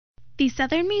The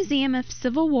Southern Museum of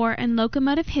Civil War and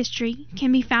Locomotive History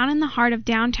can be found in the heart of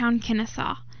downtown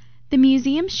Kennesaw. The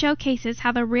museum showcases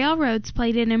how the railroads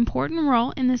played an important role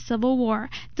in the Civil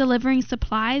War, delivering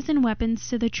supplies and weapons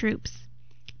to the troops.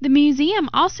 The museum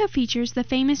also features the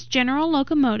famous General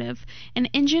Locomotive, an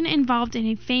engine involved in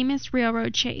a famous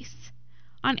railroad chase.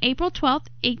 On April 12,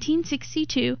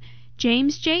 1862,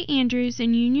 James J. Andrews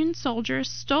and Union soldiers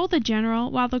stole the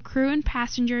General while the crew and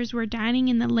passengers were dining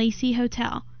in the Lacey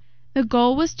Hotel. The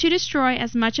goal was to destroy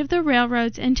as much of the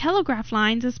railroads and telegraph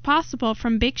lines as possible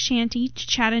from Big Shanty to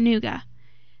Chattanooga.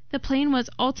 The plan was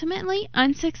ultimately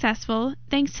unsuccessful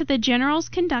thanks to the General's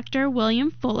conductor, William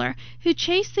Fuller, who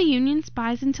chased the Union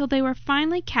spies until they were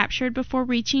finally captured before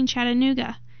reaching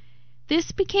Chattanooga.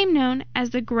 This became known as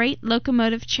the Great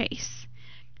Locomotive Chase.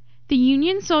 The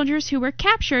Union soldiers who were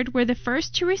captured were the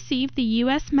first to receive the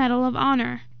U.S. Medal of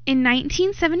Honor. In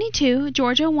 1972,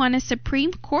 Georgia won a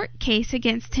Supreme Court case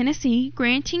against Tennessee,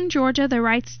 granting Georgia the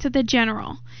rights to the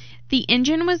General. The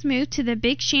engine was moved to the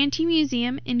Big Shanty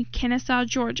Museum in Kennesaw,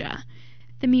 Georgia.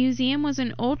 The museum was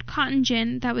an old cotton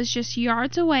gin that was just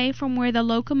yards away from where the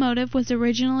locomotive was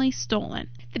originally stolen.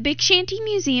 The Big Shanty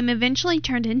Museum eventually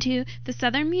turned into the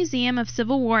Southern Museum of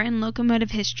Civil War and Locomotive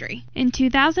History. In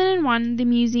 2001, the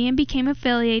museum became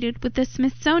affiliated with the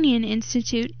Smithsonian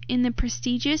Institute in the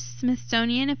prestigious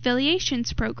Smithsonian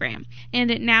Affiliations Program,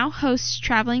 and it now hosts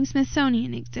traveling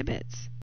Smithsonian exhibits.